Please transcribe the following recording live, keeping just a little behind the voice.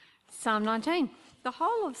Psalm 19, the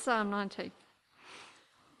whole of Psalm 19.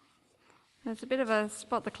 It's a bit of a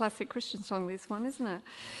spot the classic Christian song, this one, isn't it?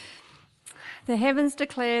 The heavens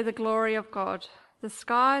declare the glory of God. The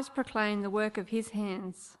skies proclaim the work of his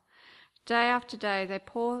hands. Day after day they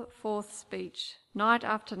pour forth speech. Night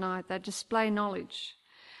after night they display knowledge.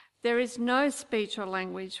 There is no speech or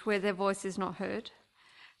language where their voice is not heard.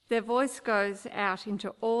 Their voice goes out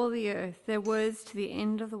into all the earth, their words to the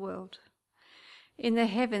end of the world. In the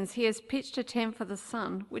heavens he has pitched a tent for the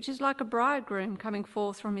sun, which is like a bridegroom coming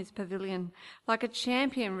forth from his pavilion, like a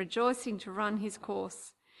champion rejoicing to run his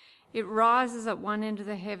course. It rises at one end of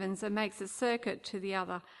the heavens and makes a circuit to the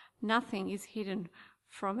other. Nothing is hidden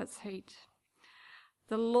from its heat.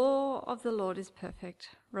 The law of the Lord is perfect,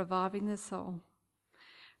 reviving the soul.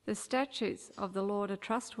 The statutes of the Lord are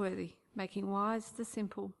trustworthy, making wise the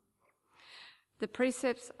simple. The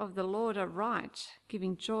precepts of the Lord are right,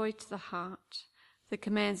 giving joy to the heart. The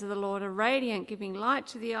commands of the Lord are radiant, giving light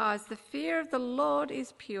to the eyes. The fear of the Lord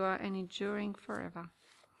is pure and enduring forever.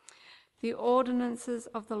 The ordinances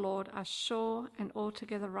of the Lord are sure and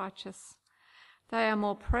altogether righteous. They are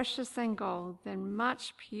more precious than gold, than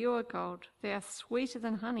much pure gold. They are sweeter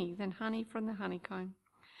than honey from the honeycomb.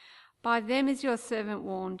 By them is your servant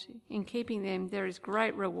warned. In keeping them there is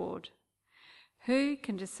great reward. Who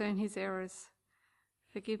can discern his errors?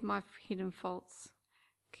 Forgive my hidden faults.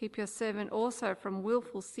 Keep your servant also from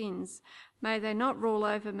willful sins. May they not rule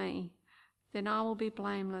over me. Then I will be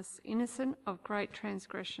blameless, innocent of great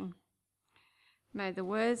transgression. May the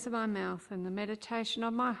words of my mouth and the meditation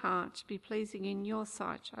of my heart be pleasing in your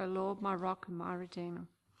sight, O Lord, my rock and my redeemer.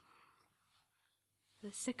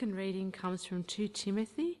 The second reading comes from 2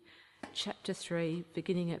 Timothy, chapter 3,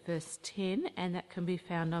 beginning at verse 10, and that can be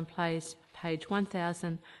found on page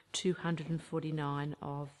 1249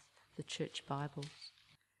 of the Church Bibles.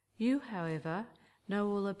 You, however, know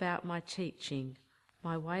all about my teaching,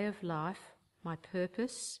 my way of life, my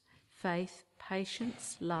purpose, faith,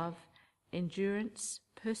 patience, love, endurance,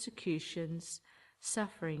 persecutions,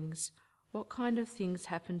 sufferings, what kind of things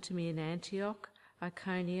happened to me in Antioch,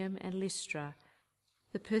 Iconium and Lystra,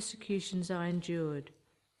 the persecutions I endured.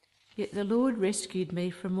 Yet the Lord rescued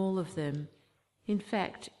me from all of them. In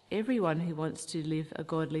fact, everyone who wants to live a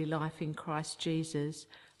godly life in Christ Jesus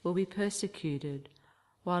will be persecuted,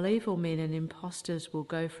 while evil men and impostors will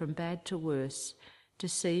go from bad to worse,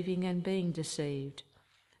 deceiving and being deceived.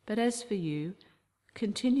 But as for you,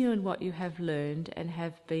 continue in what you have learned and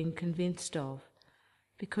have been convinced of,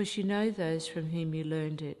 because you know those from whom you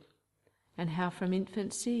learned it, and how from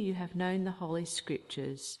infancy you have known the Holy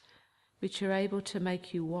Scriptures, which are able to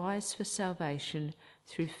make you wise for salvation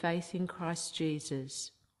through faith in Christ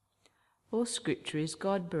Jesus. All Scripture is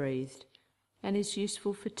God-breathed and is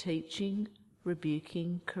useful for teaching,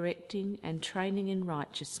 rebuking, correcting, and training in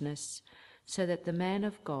righteousness, so that the man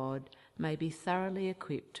of God may be thoroughly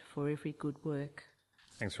equipped for every good work.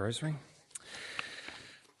 Thanks, Rosemary.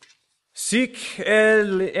 Sic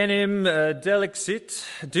enim delexit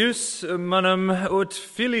deus manum ut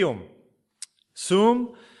filium,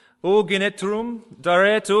 sum genetrum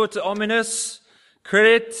daret ut omnes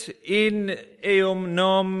credit in eum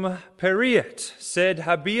nom periet, sed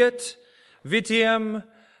habeat vitiam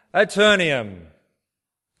aeternium.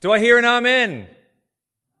 Do I hear an amen?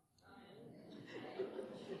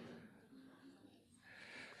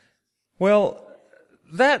 Well,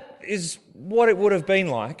 that is what it would have been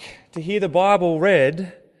like to hear the Bible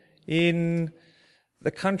read in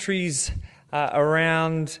the countries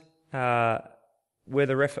around in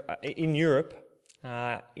Europe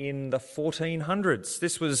in the 1400s.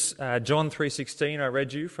 This was John 3:16. I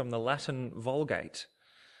read you from the Latin Vulgate.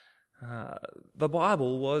 The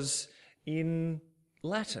Bible was in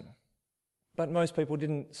Latin, but most people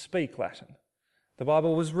didn't speak Latin. The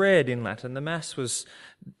Bible was read in Latin. The Mass was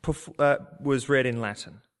read in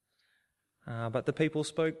Latin. But the people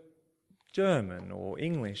spoke German or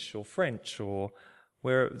English or French or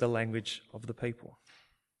the language of the people.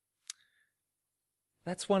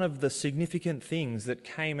 That's one of the significant things that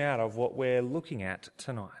came out of what we're looking at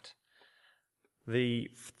tonight. The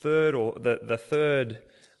third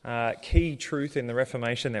key truth in the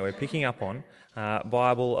Reformation that we're picking up on,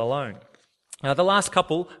 Bible alone. The last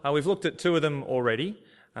couple, we've looked at two of them already,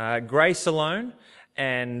 grace alone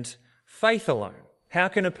and faith alone. How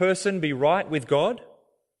can a person be right with God?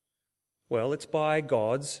 Well, it's by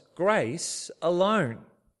God's grace alone.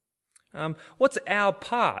 What's our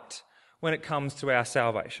part when it comes to our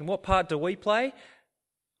salvation? What part do we play?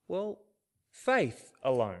 Well, faith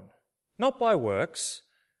alone. Not by works,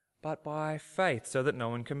 but by faith, so that no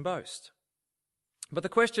one can boast. But the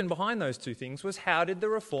question behind those two things was, how did the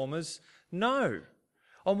Reformers know?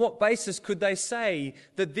 On what basis could they say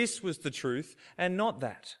that this was the truth and not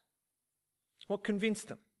that? What convinced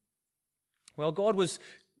them? Well, God was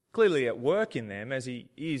clearly at work in them, as he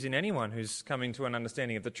is in anyone who's coming to an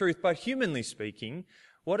understanding of the truth. But humanly speaking,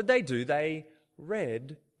 what did they do? They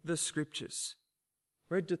read the Scriptures.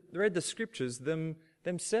 Read the Scriptures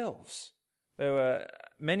themselves.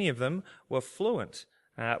 Many of them were fluent.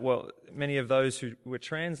 Many of those who were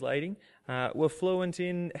translating were fluent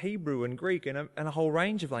in Hebrew and Greek and a whole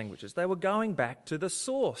range of languages. They were going back to the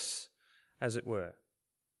source, as it were.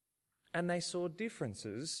 And they saw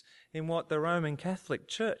differences in what the Roman Catholic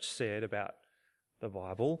Church said about the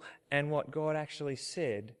Bible and what God actually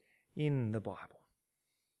said in the Bible.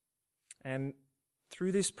 And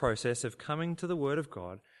through this process of coming to the Word of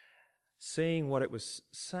God, seeing what it was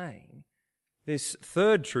saying, this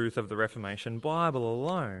third truth of the Reformation, Bible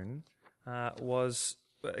alone,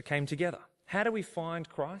 came together. How do we find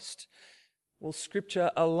Christ? Well,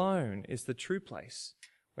 Scripture alone is the true place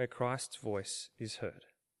where Christ's voice is heard.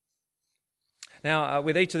 Now,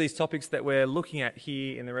 with each of these topics that we're looking at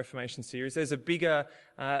here in the Reformation series, there's a bigger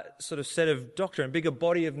sort of set of doctrine, a bigger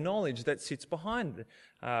body of knowledge that sits behind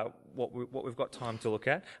what we've got time to look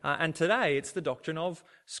at. And today, it's the doctrine of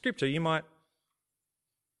Scripture. You might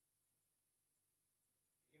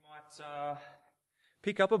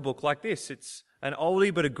pick up a book like this. It's an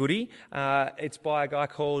oldie but a goodie. It's by a guy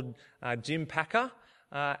called Jim Packer,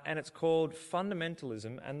 and it's called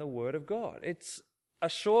Fundamentalism and the Word of God. It's a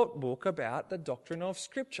short book about the doctrine of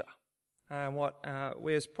Scripture and what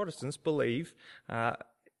we as Protestants believe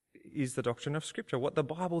is the doctrine of Scripture, what the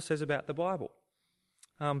Bible says about the Bible.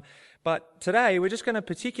 But today we're just going to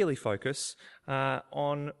particularly focus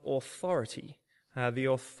on authority, the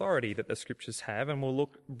authority that the Scriptures have, and we'll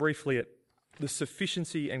look briefly at the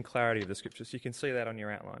sufficiency and clarity of the Scriptures. You can see that on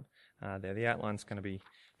your outline there. The outline's going to be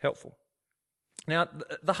helpful. Now,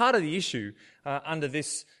 the heart of the issue under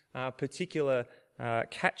this particular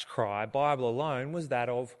catch cry, Bible alone, was that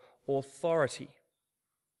of authority.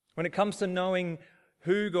 When it comes to knowing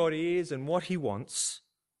who God is and what He wants,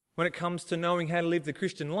 when it comes to knowing how to live the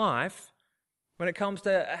Christian life, when it comes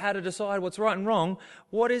to how to decide what's right and wrong,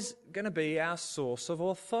 what is going to be our source of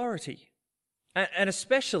authority? And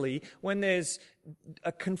especially when there's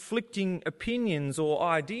conflicting opinions or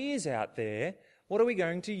ideas out there, what are we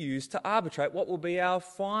going to use to arbitrate? What will be our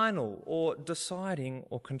final or deciding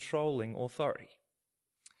or controlling authority?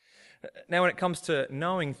 Now, when it comes to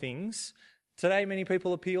knowing things, today many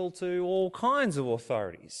people appeal to all kinds of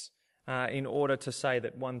authorities in order to say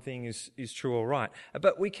that one thing is true or right.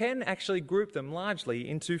 But we can actually group them largely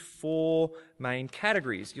into four main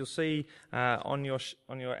categories. You'll see on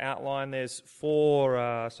your outline there's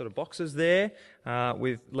four sort of boxes there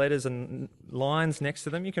with letters and lines next to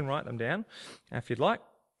them. You can write them down if you'd like.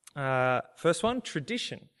 First one,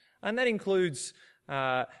 tradition. And that includes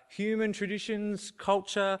human traditions,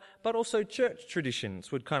 culture, but also church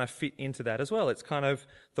traditions would kind of fit into that as well. It's kind of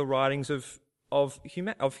the writings of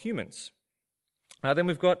humans. Then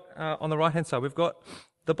we've got, on the right-hand side, we've got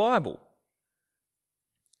the Bible.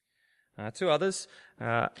 Two others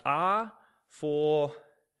are for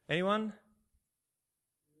anyone?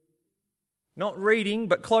 Not reading,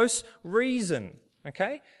 but close. Reason,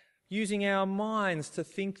 okay? Using our minds to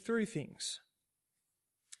think through things.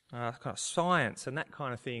 Kind of science and that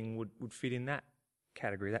kind of thing would fit in that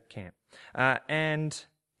category, that camp. And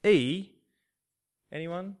E,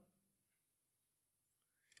 anyone?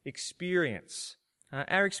 Experience.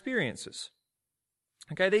 Our experiences.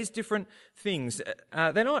 Okay, these different things,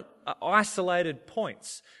 they're not isolated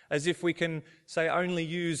points, as if we can, say, only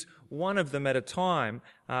use one of them at a time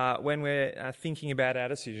when we're thinking about our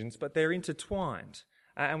decisions, but they're intertwined.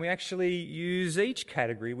 And we actually use each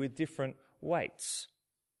category with different weights.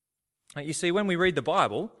 You see, when we read the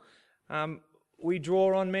Bible, we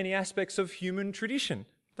draw on many aspects of human tradition,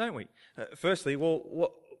 don't we? Firstly,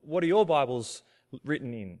 well, what are your Bibles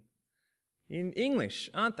written in? In English,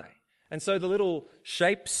 aren't they? And so the little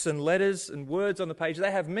shapes and letters and words on the page,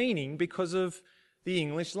 they have meaning because of the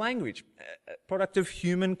English language, a product of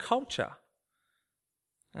human culture.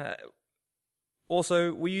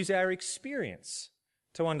 Also, we use our experience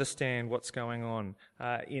to understand what's going on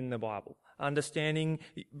in the Bible. Understanding,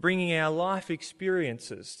 bringing our life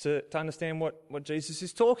experiences to understand what Jesus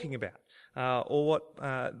is talking about or what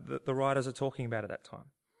the writers are talking about at that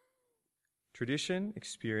time. Tradition,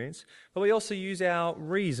 experience, but we also use our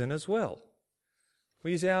reason as well.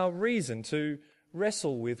 We use our reason to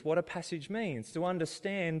wrestle with what a passage means, to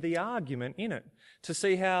understand the argument in it, to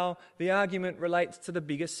see how the argument relates to the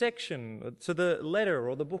bigger section, to the letter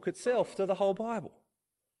or the book itself, to the whole Bible.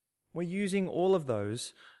 We're using all of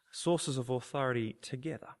those sources of authority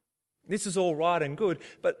together. This is all right and good,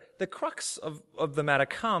 but the crux of the matter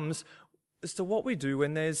comes as to what we do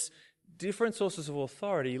when there's different sources of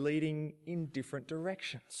authority leading in different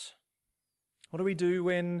directions. What do we do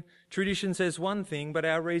when tradition says one thing but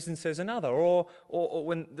our reason says another? Or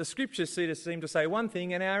when the scriptures seem to say one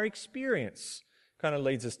thing and our experience kind of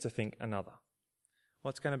leads us to think another?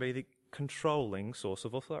 What's going to be the controlling source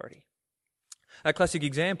of authority? A classic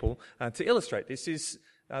example to illustrate this is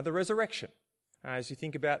the resurrection. As you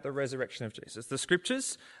think about the resurrection of Jesus, the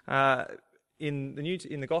scriptures in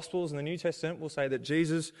the Gospels and the New Testament will say that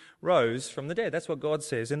Jesus rose from the dead. That's what God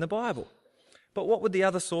says in the Bible. But what would the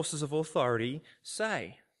other sources of authority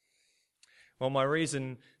say? Well, my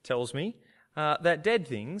reason tells me that dead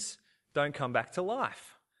things don't come back to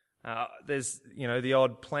life. There's, the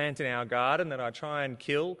odd plant in our garden that I try and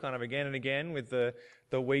kill kind of again and again with the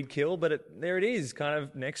weed kill, but there it is, kind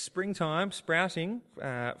of next springtime, sprouting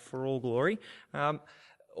for all glory.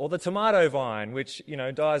 Or the tomato vine, which,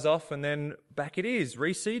 dies off and then back it is,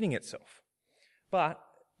 reseeding itself. But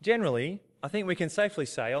generally, I think we can safely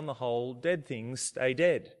say, on the whole, dead things stay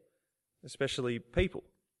dead, especially people.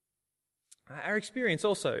 Our experience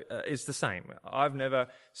also is the same. I've never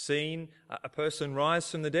seen a person rise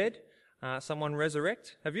from the dead, someone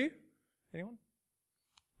resurrect. Have you? Anyone?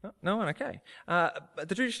 No one? Okay. But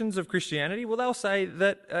the traditions of Christianity, well, they'll say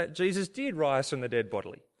that Jesus did rise from the dead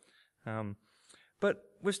bodily. But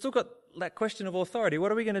we've still got that question of authority.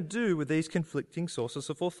 What are we going to do with these conflicting sources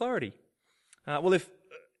of authority? Well, if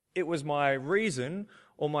it was my reason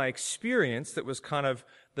or my experience that was kind of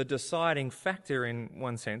the deciding factor in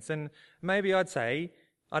one sense, then maybe I'd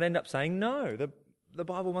end up saying, no, the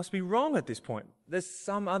Bible must be wrong at this point. There's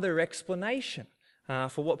some other explanation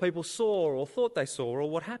for what people saw or thought they saw or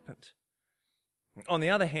what happened. On the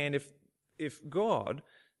other hand, if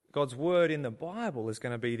God's word in the Bible is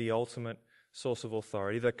going to be the ultimate source of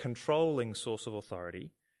authority, the controlling source of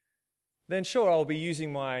authority, then sure, I'll be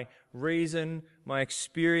using my reason, my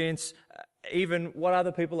experience, even what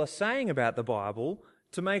other people are saying about the Bible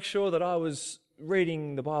to make sure that I was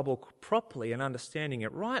reading the Bible properly and understanding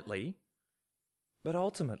it rightly. But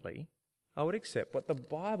ultimately, I would accept what the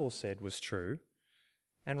Bible said was true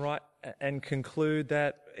and conclude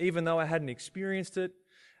that even though I hadn't experienced it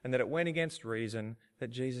and that it went against reason,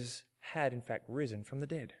 that Jesus had in fact risen from the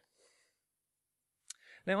dead.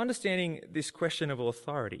 Now, understanding this question of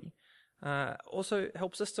authority also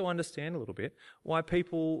helps us to understand a little bit why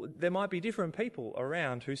there might be different people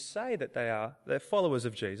around who say that they're followers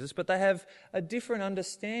of Jesus, but they have a different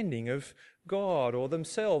understanding of God or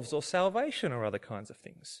themselves or salvation or other kinds of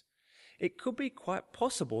things. It could be quite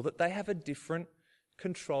possible that they have a different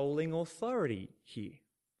controlling authority here.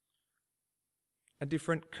 A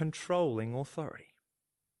different controlling authority.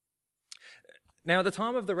 Now, at the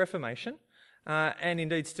time of the Reformation, and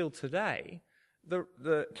indeed still today,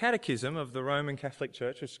 the Catechism of the Roman Catholic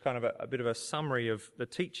Church, which is kind of a bit of a summary of the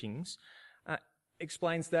teachings,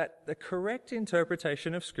 explains that the correct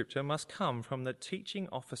interpretation of Scripture must come from the teaching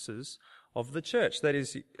officers of the Church. That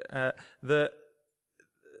is, the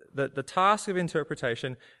task of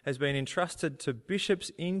interpretation has been entrusted to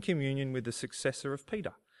bishops in communion with the successor of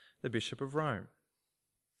Peter, the Bishop of Rome.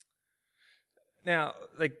 Now,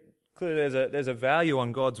 clearly there's a value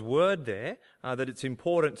on God's word there, that it's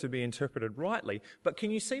important to be interpreted rightly. But can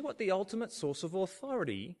you see what the ultimate source of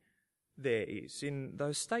authority there is in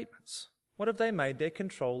those statements? What have they made their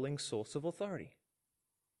controlling source of authority?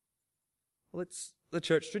 Well, it's the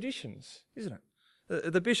church traditions, isn't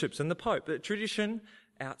it? The bishops and the Pope, the tradition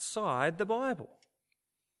outside the Bible.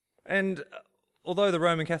 And although the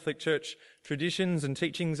Roman Catholic Church traditions and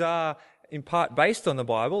teachings are in part based on the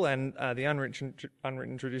Bible and the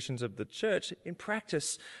unwritten traditions of the church, in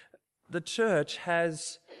practice, the church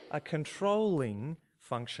has a controlling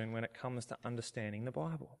function when it comes to understanding the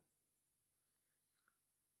Bible.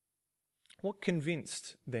 What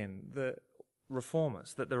convinced then the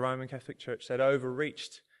reformers that the Roman Catholic Church had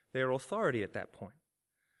overreached their authority at that point?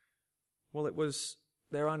 Well, it was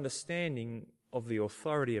their understanding of the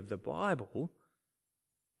authority of the Bible,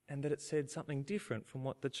 and that it said something different from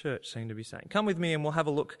what the church seemed to be saying. Come with me and we'll have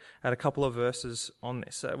a look at a couple of verses on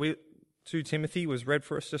this. 2 Timothy was read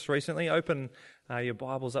for us just recently. Open your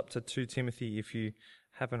Bibles up to 2 Timothy if you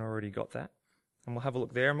haven't already got that. And we'll have a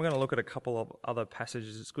look there. And we're going to look at a couple of other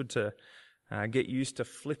passages. It's good to get used to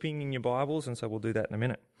flipping in your Bibles, and so we'll do that in a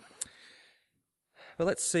minute. But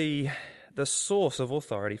let's see the source of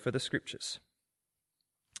authority for the Scriptures.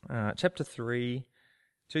 Chapter 3,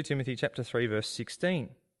 2 Timothy chapter 3, verse 16.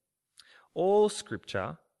 All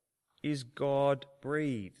Scripture is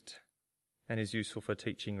God-breathed and is useful for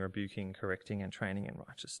teaching, rebuking, correcting, and training in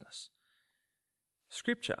righteousness.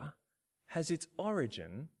 Scripture has its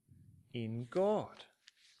origin in God.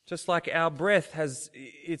 Just like our breath has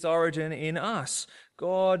its origin in us,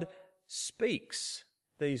 God speaks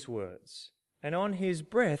these words, and on his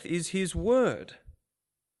breath is his word.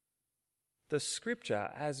 The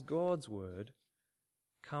Scripture, as God's word,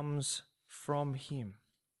 comes from him.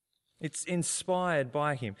 It's inspired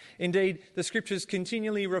by him. Indeed, the Scriptures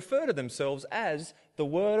continually refer to themselves as the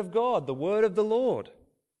Word of God, the Word of the Lord.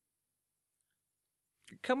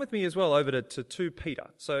 Come with me as well over to 2 Peter.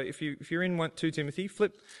 So if you're in 2 Timothy,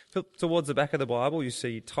 flip towards the back of the Bible. You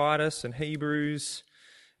see Titus and Hebrews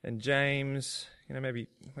and James. Maybe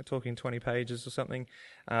we're talking 20 pages or something.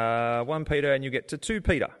 1 Peter, and you get to 2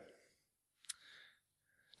 Peter.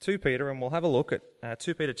 2 Peter, and we'll have a look at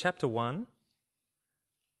 2 Peter chapter 1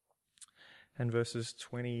 and verses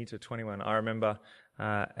 20 to 21. I remember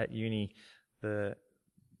at uni, the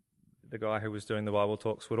guy who was doing the Bible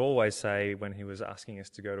talks would always say when he was asking us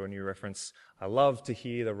to go to a new reference, I love to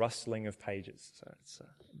hear the rustling of pages. So it's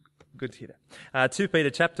good to hear that. 2 Peter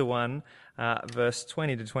chapter 1, verse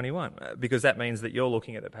 20 to 21, because that means that you're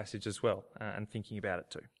looking at the passage as well and thinking about it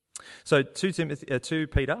too. So 2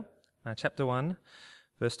 Peter chapter 1,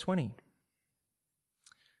 verse 20.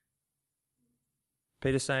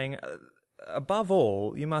 Peter's saying, above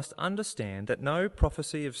all, you must understand that no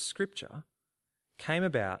prophecy of Scripture came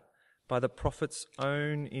about by the prophet's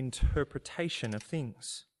own interpretation of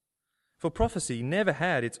things. For prophecy never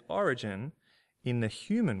had its origin in the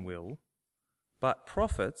human will, but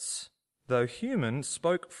prophets, though human,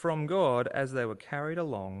 spoke from God as they were carried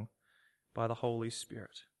along by the Holy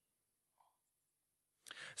Spirit.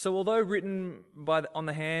 So although written on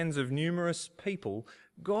the hands of numerous people,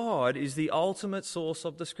 God is the ultimate source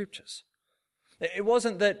of the Scriptures. It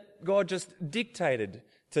wasn't that God just dictated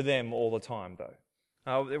to them all the time, though.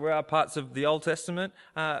 There are parts of the Old Testament,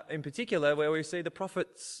 in particular, where we see the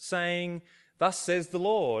prophets saying, "Thus says the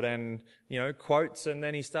Lord," and quotes, and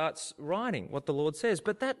then he starts writing what the Lord says.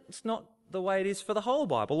 But that's not the way it is for the whole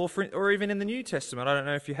Bible, or even in the New Testament. I don't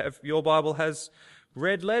know if your Bible has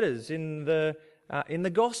red letters in the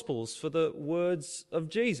Gospels for the words of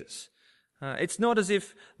Jesus. It's not as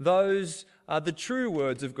if those are the true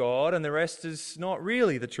words of God and the rest is not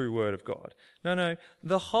really the true word of God. No,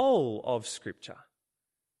 the whole of Scripture,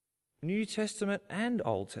 New Testament and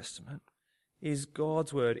Old Testament, is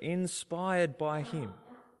God's word, inspired by him.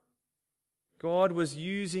 God was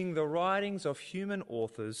using the writings of human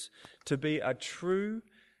authors to be a true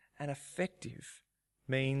and effective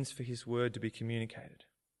means for his word to be communicated.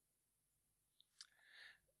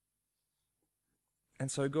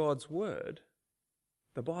 And so God's word,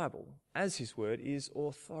 the Bible, as his word, is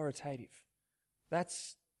authoritative.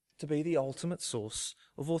 That's to be the ultimate source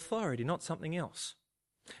of authority, not something else.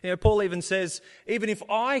 Paul even says, even if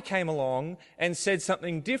I came along and said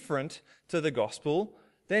something different to the gospel,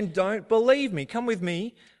 then don't believe me. Come with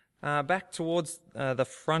me back towards the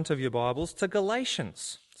front of your Bibles to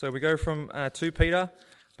Galatians. So we go from 2 Peter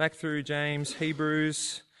back through James,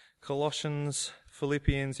 Hebrews, Colossians,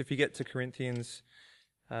 Philippians. If you get to Corinthians,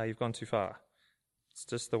 you've gone too far. It's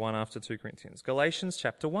just the one after 2 Corinthians. Galatians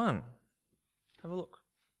chapter 1. Have a look.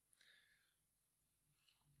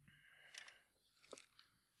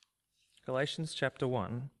 Galatians chapter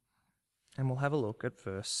 1, and we'll have a look at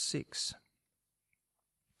verse 6.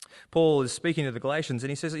 Paul is speaking to the Galatians,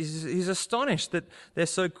 and he says he's astonished that they're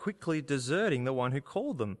so quickly deserting the one who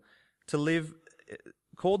called them to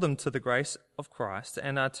the grace of Christ,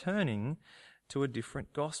 and are turning to a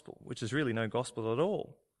different gospel, which is really no gospel at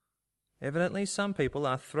all. Evidently, some people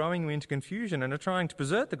are throwing you into confusion and are trying to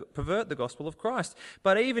pervert the gospel of Christ.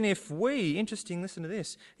 But even if we, listen to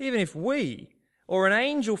this, even if we, or an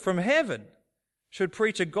angel from heaven, should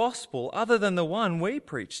preach a gospel other than the one we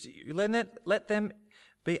preach to you, let them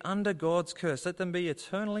be under God's curse. Let them be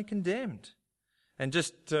eternally condemned. And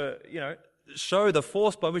just to, show the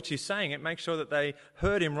force by which he's saying it, make sure that they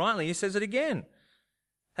heard him rightly, he says it again.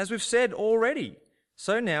 As we've said already,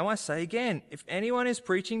 so now I say again, if anyone is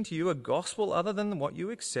preaching to you a gospel other than what you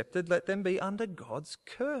accepted, let them be under God's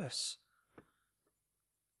curse.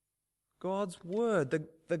 God's word,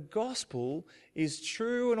 the gospel is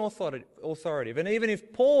true and authoritative. And even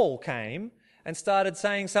if Paul came and started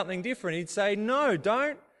saying something different, he'd say, no,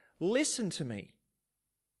 don't listen to me.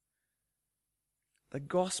 The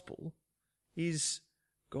gospel is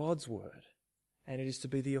God's word, and it is to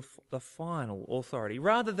be the final authority.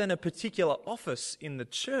 Rather than a particular office in the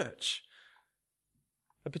church,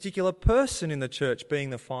 a particular person in the church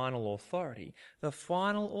being the final authority, the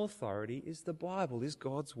final authority is the Bible, is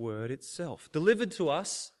God's word itself, delivered to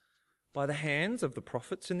us by the hands of the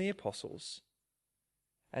prophets and the apostles,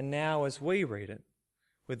 and now as we read it,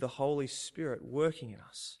 with the Holy Spirit working in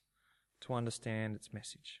us to understand its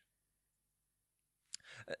message.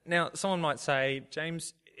 Now, someone might say,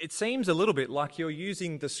 James, it seems a little bit like you're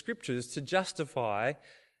using the Scriptures to justify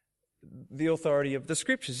the authority of the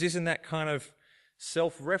Scriptures. Isn't that kind of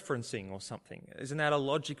self-referencing or something? Isn't there a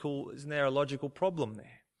logical problem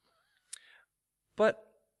there? But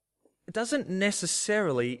it doesn't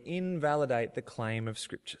necessarily invalidate the claim of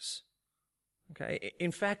Scriptures. Okay?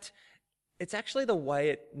 In fact, it's actually the way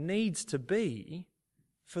it needs to be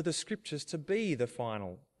for the Scriptures to be the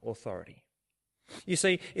final authority. You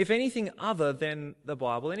see, if anything other than the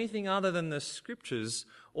Bible, anything other than the Scriptures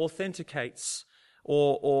authenticates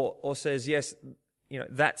or says, yes,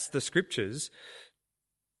 that's the Scriptures,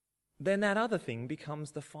 then that other thing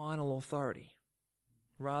becomes the final authority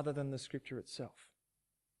rather than the Scripture itself.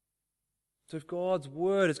 So if God's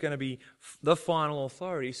Word is going to be the final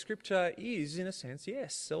authority, Scripture is, in a sense,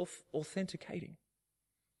 yes, self-authenticating.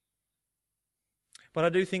 But I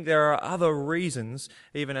do think there are other reasons,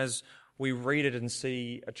 even as we read it and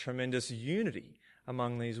see a tremendous unity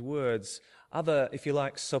among these words, other, if you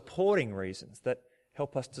like, supporting reasons that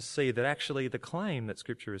help us to see that actually the claim that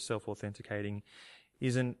Scripture is self-authenticating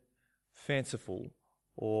isn't fanciful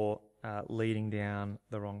or leading down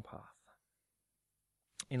the wrong path.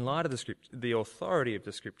 In light of the authority of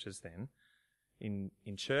the Scriptures then,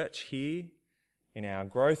 in church here, in our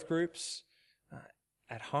growth groups,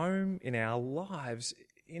 at home, in our lives,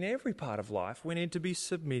 in every part of life, we need to be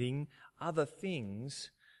submitting other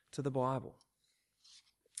things to the Bible.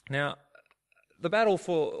 Now, the battle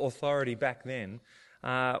for authority back then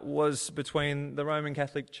was between the Roman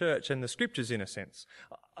Catholic Church and the Scriptures, in a sense.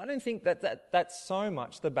 I don't think that's so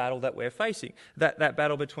much the battle that we're facing, that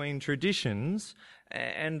battle between traditions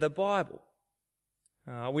and the Bible.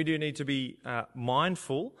 We do need to be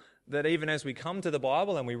mindful that even as we come to the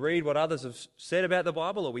Bible and we read what others have said about the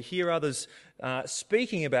Bible, or we hear others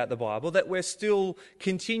speaking about the Bible, that we're still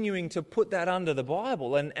continuing to put that under the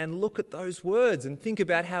Bible and look at those words and think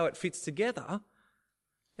about how it fits together.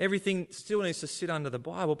 Everything still needs to sit under the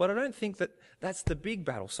Bible, but I don't think that that's the big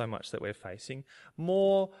battle so much that we're facing.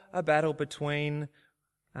 More a battle between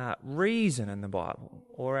reason and the Bible,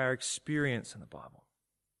 or our experience in the Bible.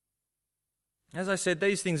 As I said,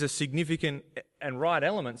 these things are significant and right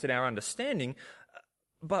elements in our understanding,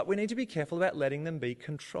 but we need to be careful about letting them be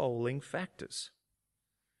controlling factors.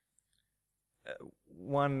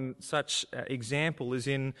 One such example is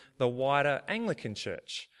in the wider Anglican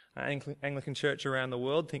Church. Anglican Church around the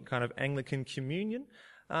world, think kind of Anglican Communion.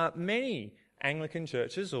 Many Anglican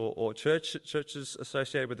churches or churches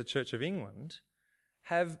associated with the Church of England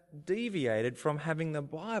have deviated from having the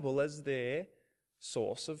Bible as their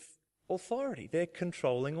source of authority, their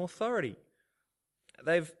controlling authority.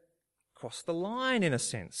 They've crossed the line in a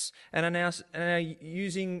sense and are now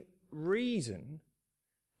using reason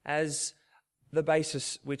as the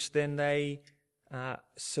basis which then they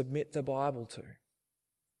submit the Bible to.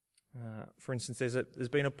 For instance, there's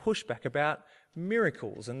been a pushback about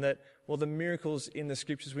miracles, and that, well, the miracles in the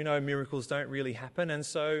Scriptures, we know miracles don't really happen, and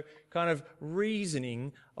so kind of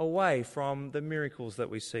reasoning away from the miracles that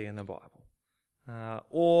we see in the Bible.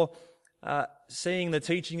 Or seeing the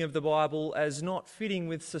teaching of the Bible as not fitting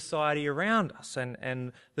with society around us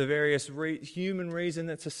and the various human reason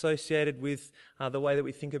that's associated with the way that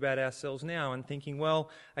we think about ourselves now, and thinking, well,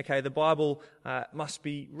 okay, the Bible must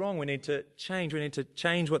be wrong. We need to change. We need to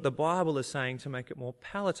change what the Bible is saying to make it more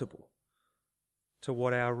palatable to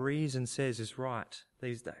what our reason says is right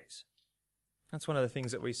these days. That's one of the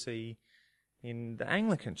things that we see in the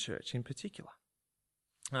Anglican Church in particular.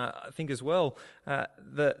 I think as well,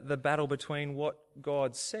 the battle between what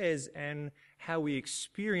God says and how we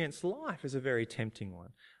experience life is a very tempting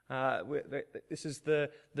one. This is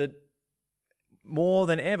the more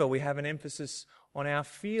than ever we have an emphasis on our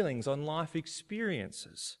feelings, on life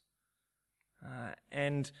experiences.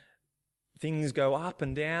 And things go up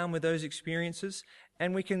and down with those experiences,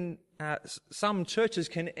 and we can, some churches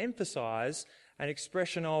can emphasize an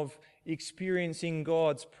expression of experiencing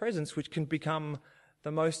God's presence, which can become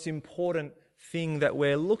the most important thing that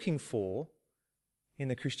we're looking for in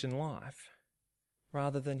the Christian life,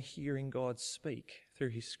 rather than hearing God speak through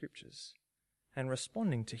His Scriptures and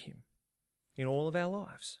responding to Him in all of our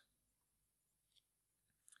lives.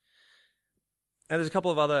 And there's a couple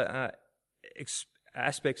of other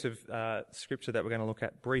aspects of Scripture that we're going to look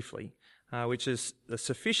at briefly, which is the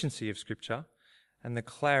sufficiency of Scripture and the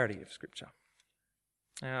clarity of Scripture.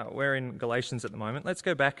 We're in Galatians at the moment. Let's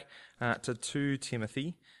go back to 2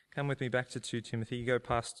 Timothy. Come with me back to 2 Timothy. You go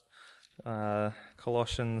past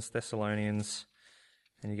Colossians, Thessalonians,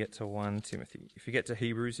 and you get to 1 Timothy. If you get to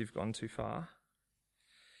Hebrews, you've gone too far.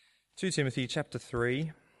 2 Timothy chapter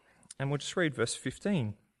 3, and we'll just read verse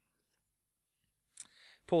 15.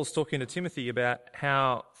 Paul's talking to Timothy about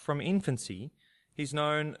how from infancy he's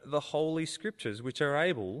known the Holy Scriptures, which are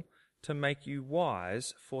able to make you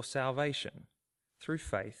wise for salvation through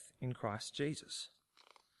faith in Christ Jesus.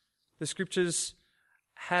 The Scriptures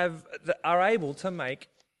are able to make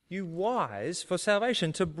you wise for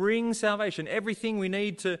salvation, to bring salvation. Everything we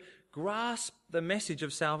need to grasp the message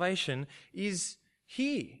of salvation is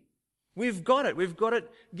here. We've got it. We've got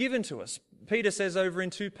it given to us. Peter says over in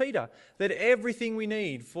 2 Peter that everything we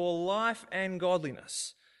need for life and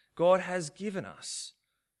godliness, God has given us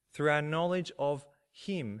through our knowledge of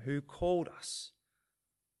Him who called us,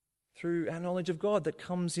 through our knowledge of God that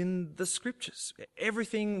comes in the Scriptures.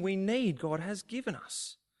 Everything we need, God has given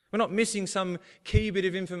us. We're not missing some key bit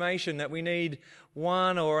of information that we need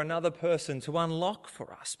one or another person to unlock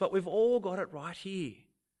for us, but we've all got it right here.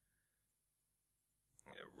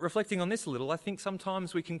 Reflecting on this a little, I think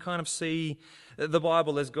sometimes we can kind of see the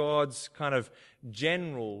Bible as God's kind of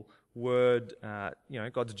general word,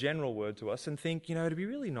 God's general word to us, and think, it'd be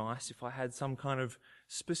really nice if I had some kind of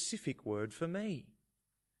specific word for me.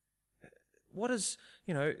 What is,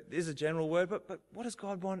 there's a general word, but what does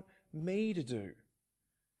God want me to do?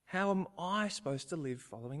 How am I supposed to live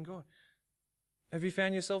following God? Have you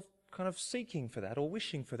found yourself kind of seeking for that or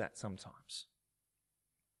wishing for that sometimes?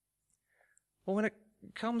 Well, when it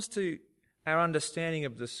comes to our understanding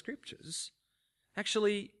of the Scriptures,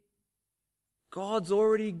 actually, God's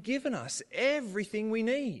already given us everything we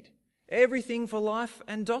need, everything for life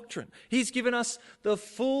and doctrine. He's given us the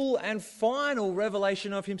full and final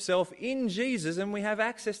revelation of Himself in Jesus, and we have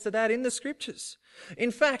access to that in the Scriptures.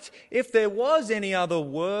 In fact, if there was any other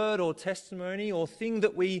word or testimony or thing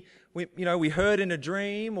that we heard in a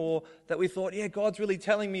dream, or that we thought, God's really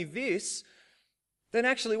telling me this, then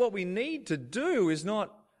actually what we need to do is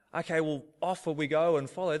not, okay, well, off we go and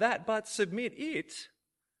follow that, but submit it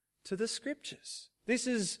to the Scriptures. This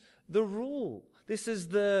is the rule. This is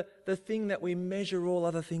the thing that we measure all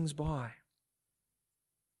other things by.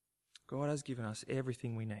 God has given us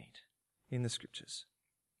everything we need in the Scriptures.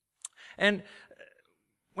 And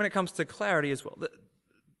when it comes to clarity as well,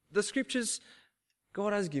 the Scriptures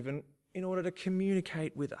God has given in order to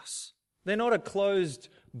communicate with us. They're not a closed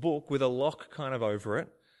book with a lock kind of over it,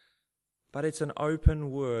 but it's an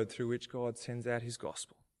open word through which God sends out His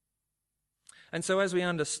gospel. And so as we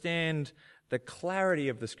understand the clarity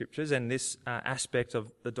of the Scriptures and this aspect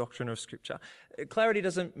of the doctrine of Scripture, clarity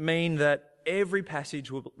doesn't mean that every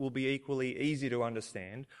passage will be equally easy to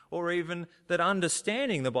understand, or even that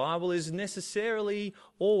understanding the Bible is necessarily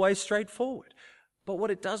always straightforward. But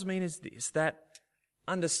what it does mean is this, that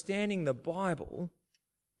understanding the Bible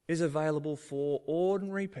is available for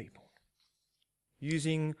ordinary people,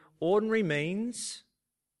 using ordinary means,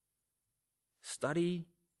 study,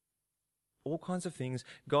 all kinds of things,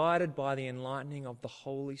 guided by the enlightening of the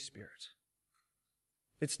Holy Spirit.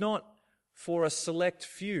 It's not for a select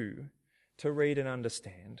few to read and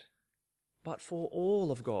understand, but for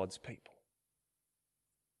all of God's people.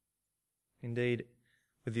 Indeed,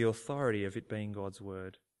 with the authority of it being God's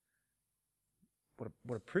word.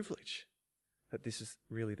 What a privilege that this is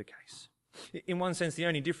really the case. In one sense, the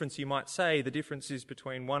only difference you might say, the difference is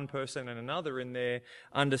between one person and another in their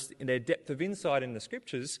depth of insight in the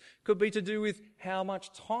Scriptures, could be to do with how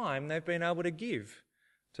much time they've been able to give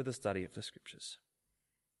to the study of the Scriptures.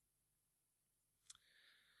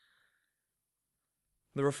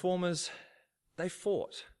 The Reformers, they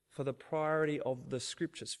fought for the priority of the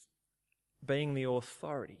Scriptures being the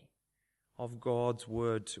authority of God's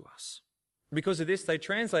word to us. Because of this, they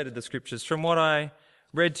translated the Scriptures from what I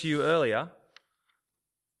read to you earlier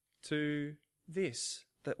to this,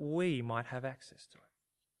 that we might have access to it.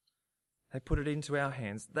 They put it into our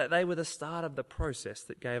hands. That they were the start of the process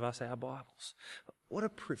that gave us our Bibles. What a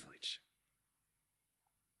privilege.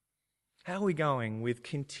 How are we going with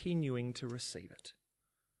continuing to receive it,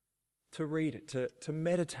 to read it, to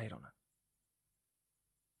meditate on it,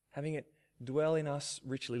 having it dwell in us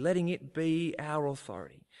richly, letting it be our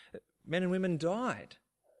authority? Men and women died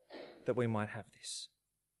that we might have this.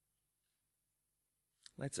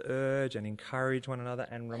 Let's urge and encourage one another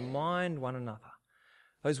and remind one another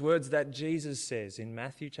those words that Jesus says in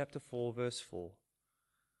Matthew chapter 4, verse 4,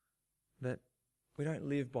 that we don't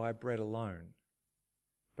live by bread alone,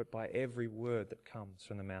 but by every word that comes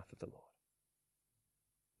from the mouth of the Lord.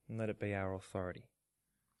 And let it be our authority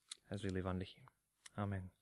as we live under Him. Amen.